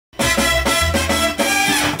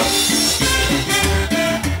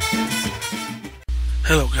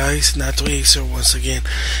Hello guys, NautoAisDx once again,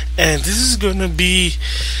 and this is gonna be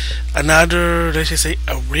another, let's just say,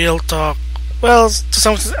 a real talk. Well, to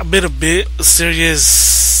some extent, a bit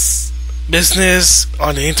serious business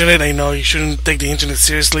on the internet. I know you shouldn't take the internet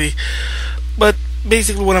seriously, but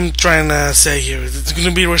basically what I'm trying to say here is it's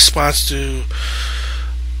gonna be a response to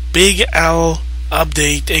Big Al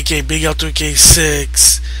update, aka Big Al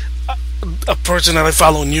 2K6, a person that I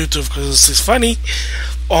follow on YouTube because it's funny,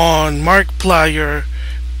 on Markiplier,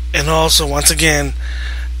 and also once again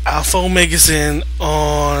AlphaOmegasin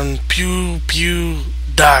on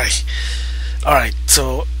Pewdiepie. Alright,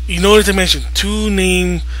 so you notice I mentioned two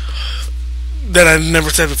names that I never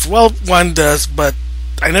said before. Well, one does, but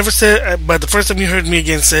I never said, but the first time you heard me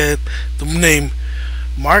again said the name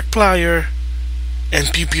Markiplier and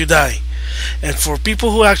Pewdiepie. And for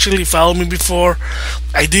people who actually followed me before,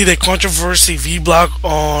 I did a controversy vlog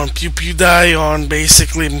on Pewdiepie, on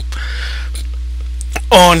basically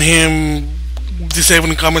on him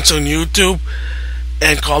disabling comments on YouTube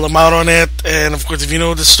and call him out on it. And of course, if you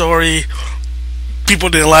know the story, people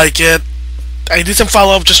didn't like it. I did some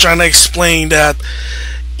follow-up just trying to explain that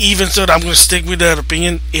even so that I'm going to stick with that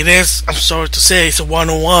opinion, it is, I'm sorry to say, it's a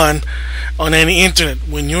 101 on any internet.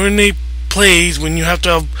 When you're in a place, when you have to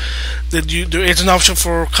have that, there is an option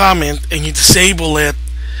for comment and you disable it,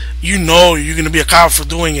 you know you're going to be a coward for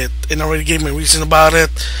doing it. And I already gave my reason about it.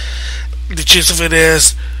 The gist of it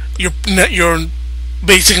is you're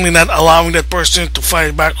basically not allowing that person to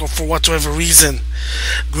fight back or for whatsoever reason.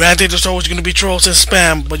 Granted, there's always going to be trolls and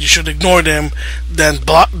spam, but you should ignore them than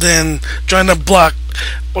trying to block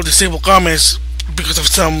or disable comments because of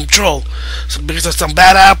some troll. So because of some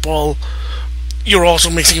bad apple, you're also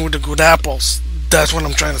mixing it with the good apples. That's what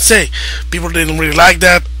I'm trying to say. People didn't really like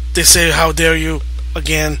that. They say, how dare you?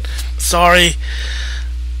 Again, sorry.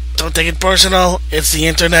 Don't take it personal. It's the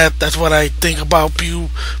internet. That's what I think about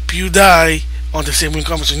Pewdiepie on the same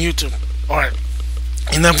comments on YouTube. Alright.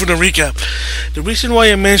 And then for the recap. The reason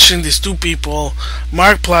why I mentioned these two people,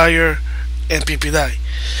 Markiplier and Pewdiepie.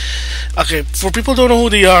 Okay, for people who don't know who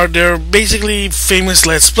they are, they're basically famous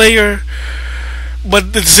Let's Player, but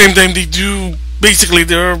at the same time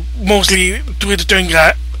they're mostly to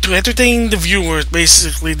entertain the viewers.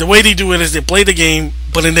 Basically, the way they do it is they play the game,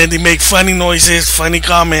 but then they make funny noises, funny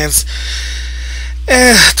comments,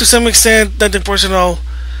 and to some extent, nothing personal,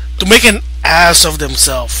 to make an ass of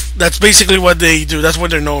themselves. That's basically what they do. That's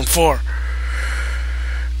what they're known for.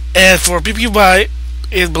 And for Pewdiepie,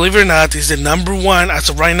 believe it or not, is the number one as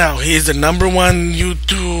of right now. He is the number one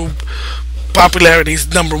YouTube popularity.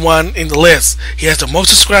 He's number one in the list. He has the most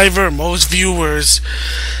subscribers, most viewers,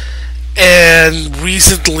 and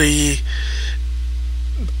recently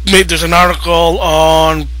there's an article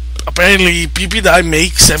on apparently Pewdiepie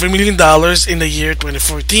makes $7 million in the year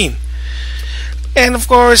 2014. And of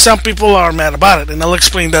course, some people are mad about it, and I'll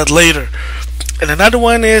explain that later. And another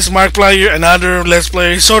one is Markiplier, another Let's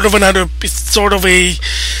Player, another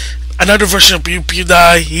version of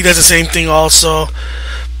Pewdiepie. He does the same thing also,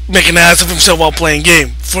 make an ass of himself while playing game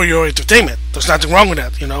for your entertainment. There's nothing wrong with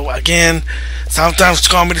that. You know, again, sometimes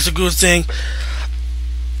comedy is a good thing.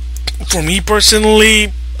 For me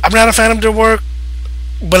personally, I'm not a fan of their work,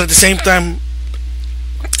 but at the same time,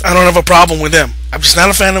 I don't have a problem with them. I'm just not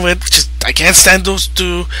a fan of it. I can't stand those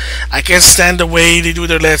two. I can't stand the way they do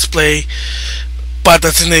their Let's Play, but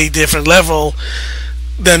that's in a different level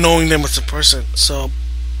than knowing them as a person. So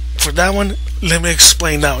for that one, let me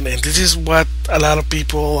explain down, and this is what a lot of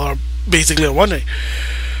people are basically wondering.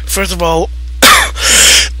 First of all,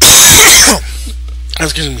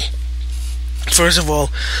 excuse me. First of all,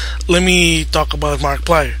 let me talk about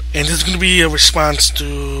Markiplier, and this is going to be a response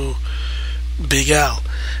to Big Al.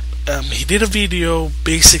 He did a video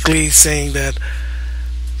basically saying that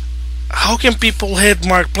how can people hate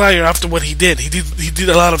Markiplier after what he did? He did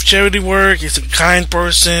a lot of charity work. He's a kind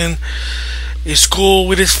person. He's cool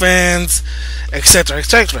with his fans, etc.,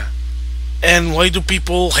 etc. And why do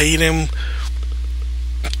people hate him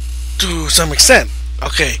to some extent?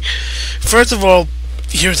 Okay, first of all,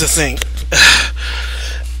 here's the thing.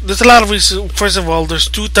 There's a lot of reasons. First of all, there's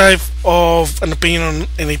two types of an opinion on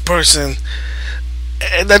any person,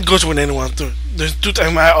 and that goes with anyone too. There's two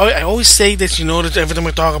types. I always say this, you know, that every time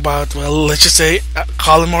I talk about, well, let's just say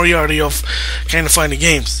Colin Moriarty of Kind of Funny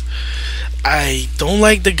Games. I don't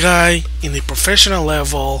like the guy in the professional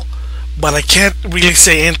level, but I can't really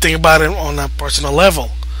say anything about him on a personal level.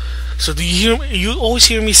 So you always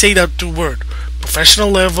hear me say that two words: professional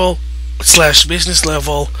level / business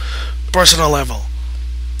level, personal level.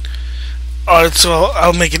 Alright, so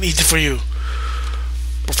I'll make it easy for you.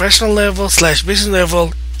 Professional level / business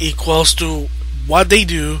level equals to what they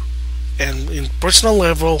do and in personal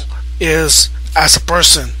level is as a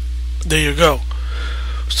person. There you go.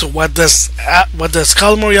 So what does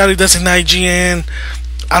Colin Moriarty does in IGN?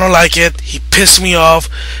 I don't like it. He pissed me off.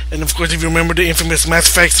 And of course, if you remember the infamous Mass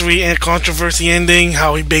Effect 3 and controversy ending,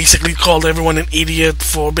 how he basically called everyone an idiot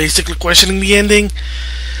for basically questioning the ending,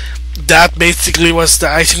 that basically was the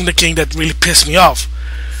icing on the cake that really pissed me off.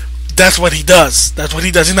 That's what he does. That's what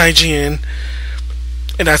he does in IGN,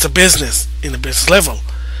 and that's a business, in the business level.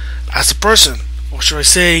 As a person, or should I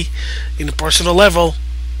say, in the personal level,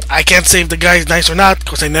 I can't say if the guy is nice or not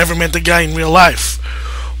because I never met the guy in real life.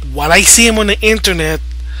 What I see him on the internet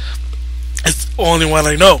is only what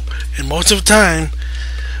I know, and most of the time,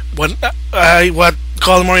 what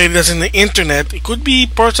Colin Moriarty does in the internet, it could be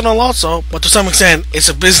personal also, but to some extent, it's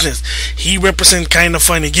a business. He represents kind of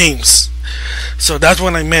funny games. So that's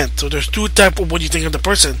what I meant. So there's two types of what you think of the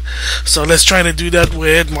person. So let's try to do that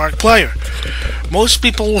with Markiplier. Most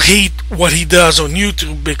people hate what he does on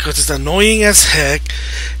YouTube because it's annoying as heck.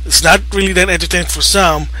 It's not really that entertaining for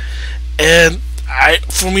some, and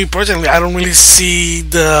for me personally, I don't really see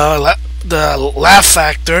the laugh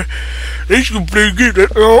factor.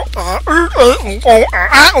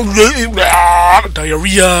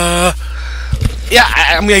 Diarrhea. Yeah,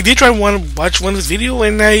 I mean, I did try to watch one of his video,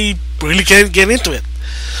 and I really can't get into it.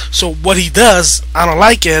 So what he does, I don't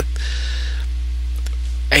like it.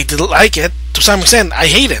 I didn't like it to some extent. I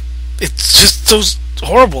hate it. It's just so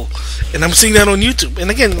horrible, and I'm seeing that on YouTube.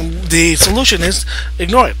 And again, the solution is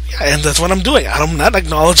ignore it, and that's what I'm doing. I'm not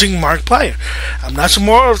acknowledging Markiplier. I'm not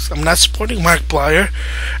supporting Markiplier.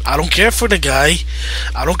 I don't care for the guy.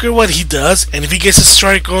 I don't care what he does. And if he gets a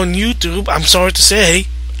strike on YouTube, I'm sorry to say,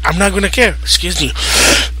 I'm not gonna care. Excuse me.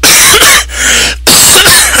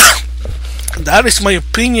 That is my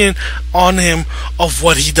opinion on him, of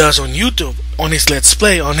what he does on YouTube, on his Let's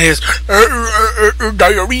Play, on his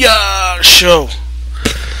diarrhea show.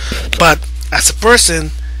 But as a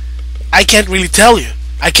person, I can't really tell you.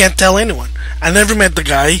 I can't tell anyone. I never met the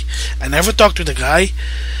guy. I never talked to the guy.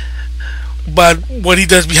 But what he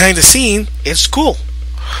does behind the scene is cool.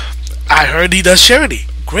 I heard he does charity.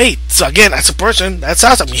 Great. So again, as a person, that's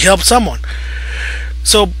awesome. He helps someone.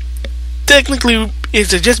 So technically,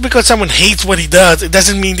 it's just because someone hates what he does, it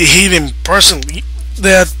doesn't mean they hate him personally.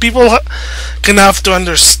 That people can have to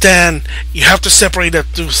understand. You have to separate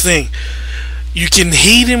that two things. You can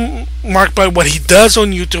hate him, marked by what he does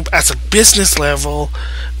on YouTube as a business level,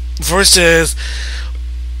 versus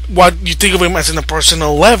what you think of him as in a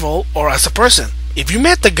personal level or as a person. If you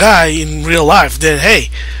met the guy in real life, then hey,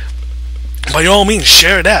 by all means,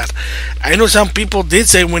 share that. I know some people did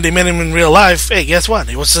say when they met him in real life, hey, guess what?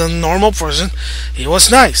 He was a normal person. He was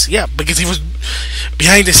nice. Yeah, because he was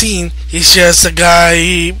behind the scene. He's just a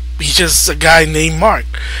guy. He's just a guy named Mark.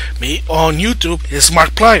 On YouTube, it's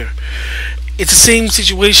Markiplier. It's the same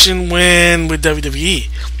situation with WWE.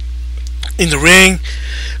 In the ring,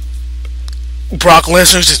 Brock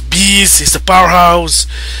Lesnar's just beast. He's the powerhouse.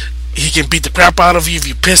 He can beat the crap out of you if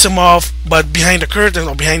you piss him off. But behind the curtain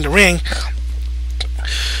or behind the ring,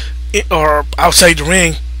 or outside the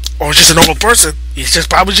ring, or just a normal person, he's just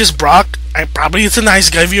probably just Brock. And probably it's a nice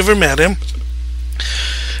guy if you ever met him.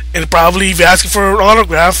 And probably if you ask him for an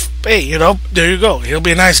autograph, hey, there you go. He'll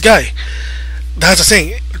be a nice guy. That's the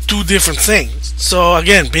thing. Two different things. So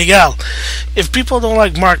again, Big Al, if people don't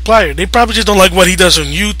like Markiplier, they probably just don't like what he does on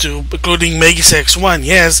YouTube, including MegaSex1.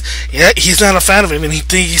 Yes, yeah, he's not a fan of him, and he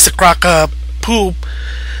thinks he's a crock of poop.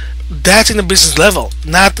 That's in the business level,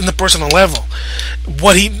 not in the personal level.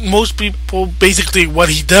 Most people, basically, what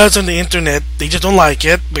he does on the internet, they just don't like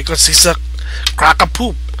it because he's a crock of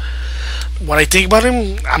poop. What I think about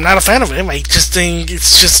him, I'm not a fan of him. I just think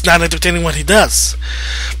it's just not entertaining what he does.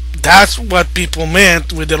 That's what people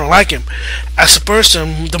meant when they don't like him. As a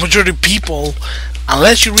person, the majority of people,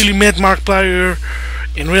 unless you really met Markiplier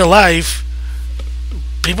in real life,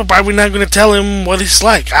 people probably not going to tell him what he's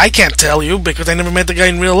like. I can't tell you because I never met the guy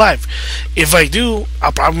in real life. If I do,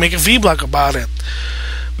 I'll probably make a vlog about it.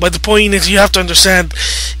 But the point is, you have to understand,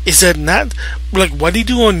 is that not like what they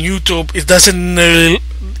do on YouTube, it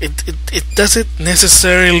doesn't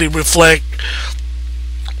necessarily reflect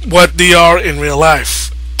what they are in real life.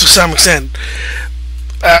 To some extent,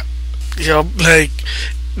 like,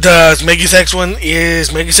 does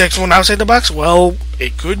MegaSex1 outside the box? Well,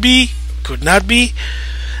 it could be, could not be.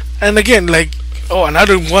 And again, like,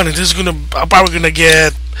 another one, and I'm probably gonna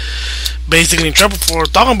get basically in trouble for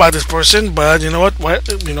talking about this person, but you know what,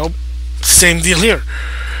 same deal here.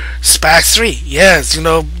 Spax 3, yes,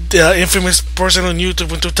 the infamous person on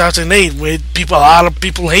YouTube in 2008, with a lot of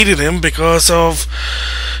people hated him because of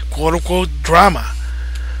quote unquote drama.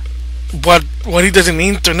 But what he does on the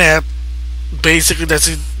internet, basically that's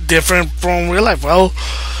different from real life. Well,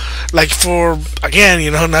 like for again,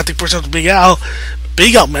 nothing personal to Big Al.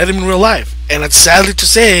 Big Al met him in real life, and it's sadly to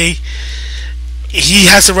say he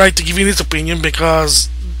has the right to give you his opinion because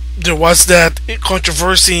there was that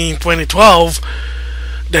controversy in 2012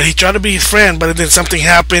 that he tried to be his friend, but then something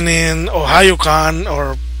happened in OhioCon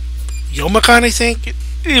or YomaCon, I think.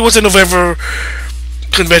 It was a November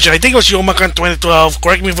convention. I think it was YomaCon 2012.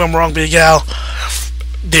 Correct me if I'm wrong, Big Al.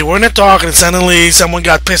 They were in a talk, and suddenly someone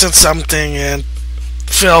got pissed at something, and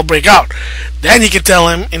Phil break out. Then he can tell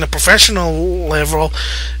him in a professional level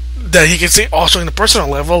that he can say also in a personal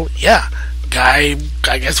level, yeah, guy,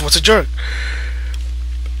 I guess, was a jerk.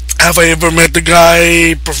 Have I ever met the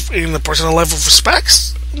guy in the personal level of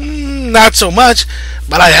respects? Not so much,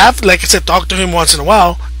 but I have, like I said, talked to him once in a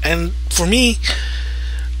while, and for me,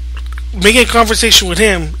 making a conversation with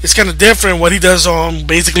him is kind of different what he does on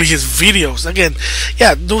basically his videos. Again,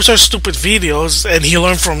 yeah, those are stupid videos, and he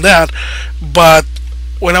learned from that, but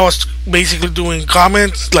when I was basically doing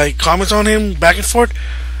comments on him back and forth,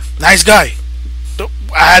 nice guy.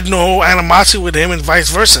 I had no animosity with him and vice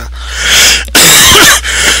versa.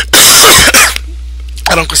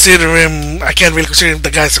 I can't really consider him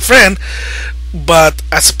the guy's a friend, but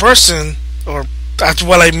as a person, or that's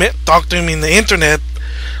what I talked to him in the internet,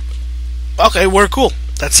 okay, we're cool.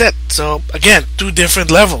 That's it. So again, two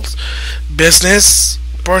different levels. Business,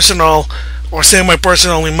 personal, or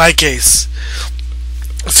semi-personal in my case.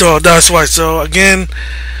 So that's why. So again,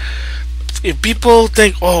 if people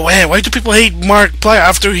think, oh man, why do people hate Markiplier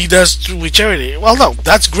after he does with charity? Well, no,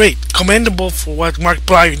 that's great, commendable for what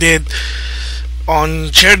Markiplier did on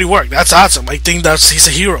charity work. That's awesome. I think he's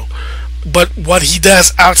a hero. But what he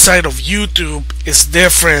does outside of YouTube is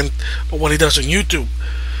different from what he does on YouTube.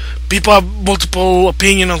 People have multiple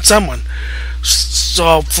opinions on someone.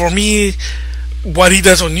 So for me, what he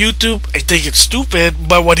does on YouTube, I think it's stupid.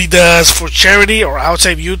 But what he does for charity or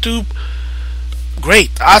outside YouTube, great,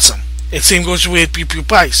 awesome. And same goes with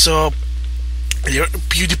Pewdiepie. So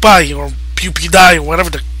Pewdiepie or Pewdiepie or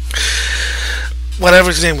whatever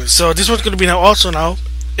his name is. So this one's gonna be now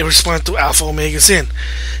in response to AlphaOmegasin.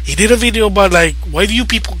 He did a video about why do you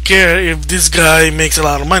people care if this guy makes a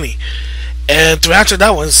lot of money? And to answer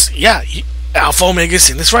that one,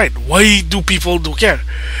 AlphaOmegasin is right. Why do people care?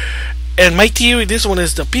 And my theory, this one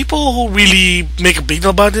is the people who really make a big deal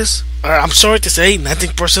about this. I'm sorry to say,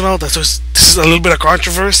 nothing personal. This is a little bit of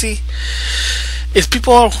controversy. It's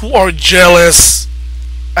people who are jealous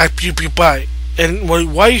at Pewdiepie. And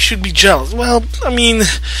why you should be jealous? Well, I mean,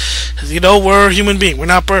 we're human beings. We're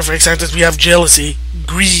not perfect. Sometimes we have jealousy,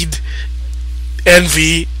 greed,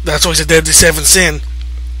 envy. That's always a deadly seventh sin.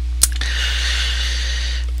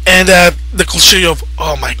 And the cliche of,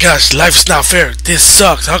 oh my gosh, life's not fair. This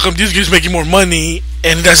sucks. How come this guy's making more money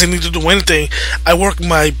and he doesn't need to do anything? I work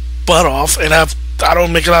my butt off and I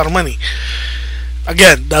don't make a lot of money.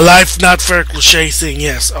 Again, the life not fair cliche thing,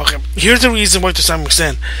 yes. Okay, here's the reason why to some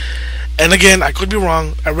extent. And again, I could be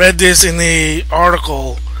wrong. I read this in the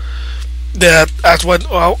article that's what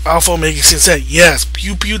AlphaOmegasin said. Yes,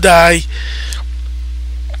 Pewdiepie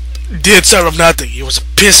did start of nothing. He was a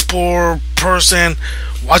piss poor person,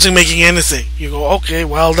 wasn't making anything. You go, okay,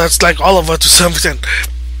 well, that's like all of us to some extent.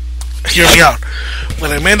 Hear me out.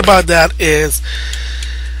 What I meant about that is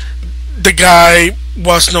the guy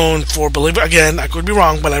was known for, believe it, again, I could be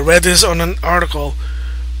wrong, but I read this on an article.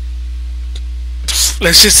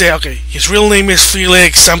 Let's just say, okay, his real name is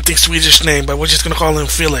Felix, something Swedish name, but we're just going to call him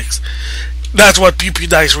Felix. That's what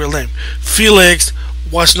Pewdiepie's real name. Felix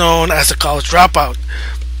was known as a college dropout.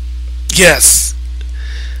 Yes.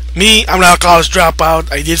 Me, I'm not a college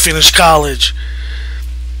dropout. I did finish college.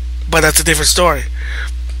 But that's a different story.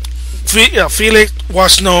 Felix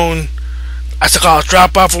was known as a college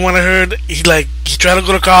dropout from what I heard. He tried to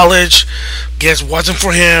go to college, guess wasn't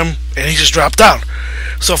for him, and he just dropped out.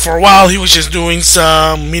 So for a while he was just doing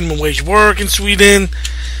some minimum wage work in Sweden.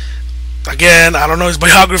 Again, I don't know his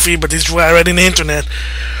biography, but this is what I read in the internet.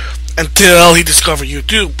 Until he discovered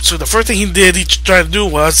YouTube. So the first thing he tried to do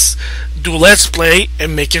was do Let's Play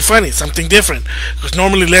and make it funny, something different. Because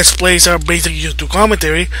normally Let's Plays are basically YouTube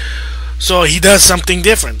commentary. So he does something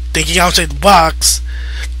different, thinking outside the box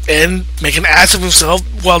and making an ass of himself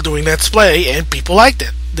while doing Let's Play, and people liked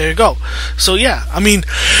it. There you go. So yeah, I mean,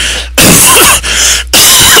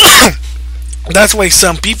 that's why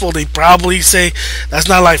some people, they probably say that's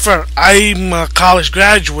not like fair. I'm a college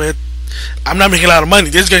graduate, I'm not making a lot of money,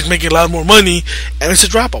 this guy's making a lot more money, and it's a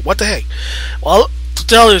dropout. What the heck? Well, to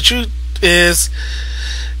tell you the truth is,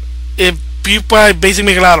 if Pewdiepie basically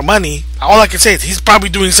making a lot of money, all I can say is he's probably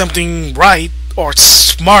doing something right or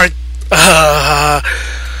smart.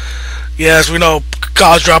 Yes, we know,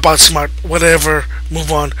 college dropout, smart, whatever.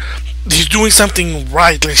 Move on. He's doing something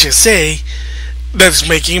right, let's just say, that's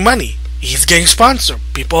making money. He's getting sponsored.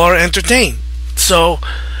 People are entertained. So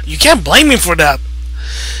you can't blame him for that.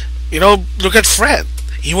 Look at Fred.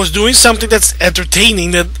 He was doing something that's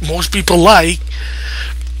entertaining that most people like.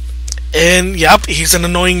 And yep, he's an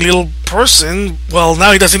annoying little person. Well,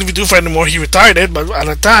 now he doesn't even do Fred anymore. He retired it, but at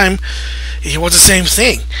the time, he was the same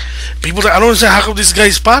thing. I don't understand how come this guy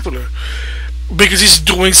is popular. Because he's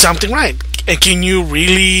doing something right. And can you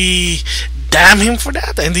really damn him for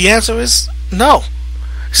that? And the answer is no.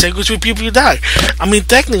 Same goes with people who die. I mean,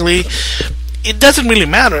 technically, it doesn't really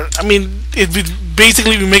matter. I mean,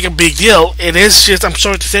 basically we make a big deal. It is just, I'm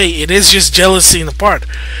sorry to say, it is just jealousy in the part.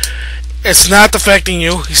 It's not affecting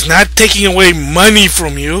you. He's not taking away money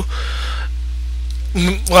from you.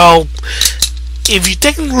 Well, if you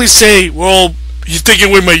technically say, well, he's taking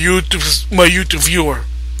away my YouTube viewer.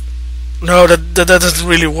 No, that doesn't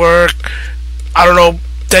really work. I don't know,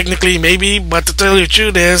 technically maybe, but to tell you the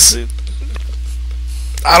truth is,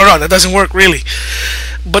 I don't know, that doesn't work really.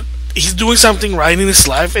 But he's doing something right in his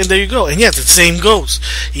life, and there you go. And yes, the same goes.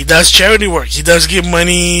 He does charity work. He does give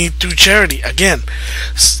money to charity. Again,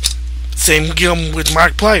 same with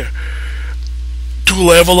Markiplier. Two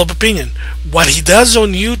level of opinion. What he does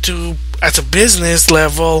on YouTube as a business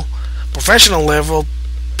level, professional level,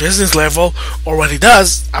 business level, or what he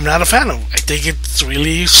does, I'm not a fan of. I think it's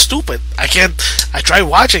really stupid. I try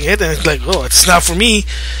watching it and it's like, oh, it's not for me.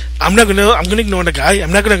 I'm gonna ignore the guy.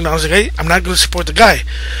 I'm not gonna acknowledge the guy. I'm not gonna support the guy.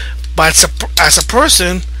 But as a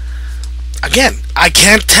person, again, I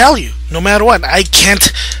can't tell you. No matter what, I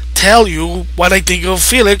can't tell you what I think of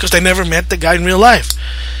Felix because I never met the guy in real life.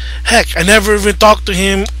 Heck, I never even talked to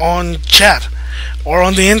him on chat or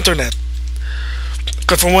on the internet.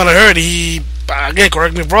 Because from what I heard, again,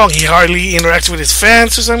 correct me if I'm wrong, he hardly interacts with his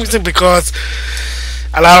fans or something because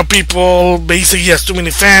a lot of people basically has too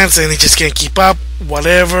many fans and he just can't keep up,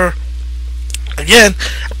 whatever. Again,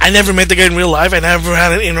 I never met the guy in real life. I never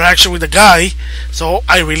had an interaction with the guy, so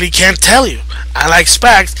I really can't tell you. Unlike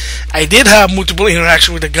Spax, I did have multiple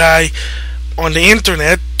interaction with the guy on the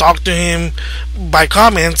internet, talk to him by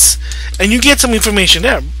comments, and you get some information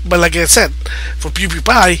there. But like I said, for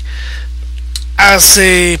Pewdiepie, as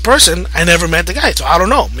a person, I never met the guy, so I don't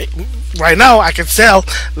know. Right now, I can tell,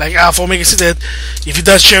 like AlphaOmegasin said, if he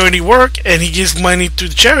does charity work and he gives money to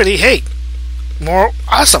the charity, hey, more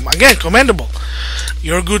awesome. Again, commendable.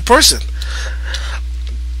 You're a good person.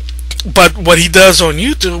 But what he does on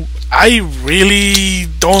YouTube, I really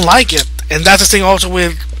don't like it. And that's the thing also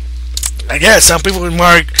with, I guess, some people would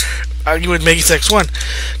argue with MegaSex1.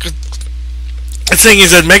 The thing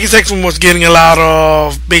is that MegaSex1 was getting a lot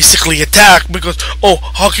of basically attack because, oh,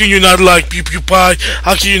 how can you not like Pewdiepie?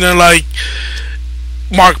 How can you not like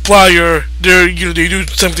Markplier? They do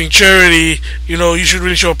something charity. You should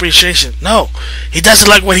really show appreciation. No, he doesn't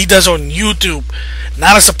like what he does on YouTube.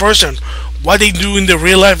 Not as a person. What they do in their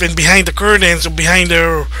real life and behind the curtains or behind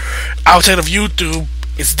their outside of YouTube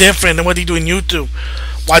is different than what they do in YouTube.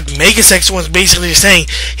 What MegaSex1 was basically saying,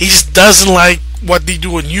 he just doesn't like what they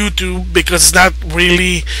do on YouTube because it's not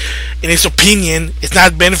really, in his opinion, it's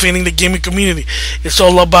not benefiting the gaming community. It's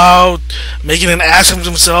all about making an ass of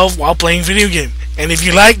himself while playing video game. And if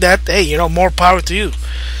you like that, hey, more power to you.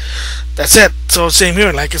 That's it. So same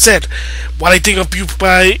here. Like I said, what I think of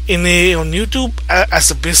Pewdiepie on YouTube as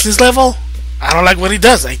a business level, I don't like what he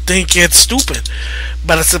does. I think it's stupid.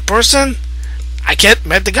 But as a person, I can't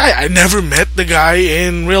met the guy. I never met the guy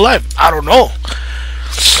in real life. I don't know.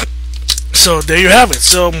 So there you have it.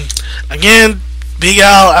 So again, Big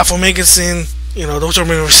Al, AlphaOmegasin, those are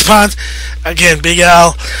my response. Again, Big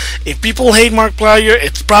Al, if people hate Markiplier,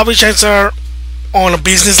 it's probably chances are on a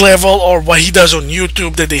business level or what he does on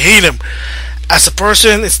YouTube that they hate him. As a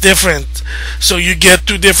person, it's different. So you get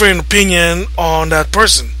two different opinion on that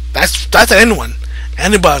person. That's anyone,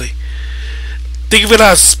 anybody. Think of it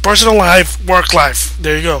as personal life, work life.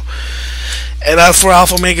 There you go. And as for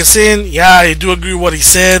AlphaOmegasin, yeah, I do agree with what he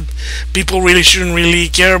said. People really shouldn't really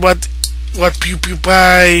care about what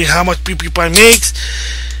Pewdiepie, how much Pewdiepie makes.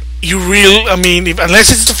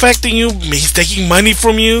 Unless it's affecting you, he's taking money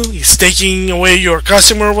from you, he's taking away your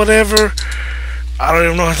customer or whatever. I don't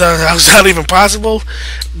even know how's that even possible.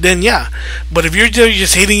 Then yeah, but if you're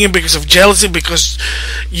just hating him because of jealousy, because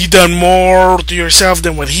you done more to yourself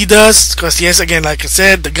than what he does, because yes, again, like I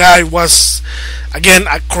said, the guy was, again,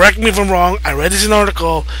 correct me if I'm wrong, I read this in an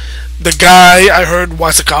article, the guy I heard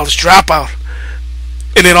was a college dropout,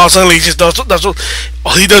 and then all of a sudden he just does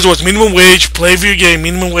all he does was minimum wage, play video game,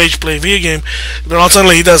 minimum wage, play video game. Then all of a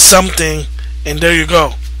sudden he does something, and there you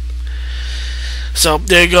go. So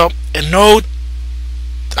there you go. And note,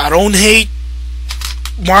 I don't hate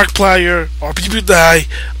Markiplier or Pewdiepie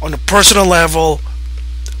on a personal level.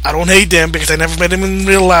 I don't hate them because I never met them in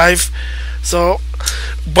real life. So,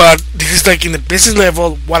 but this is like in the business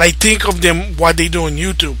level, what I think of them, what they do on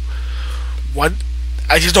YouTube. What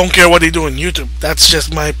I just don't care what they do on YouTube. That's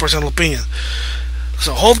just my personal opinion.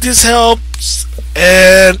 So hope this helps.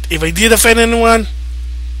 And if I did offend anyone,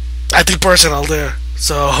 I think personal there.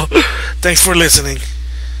 So thanks for listening.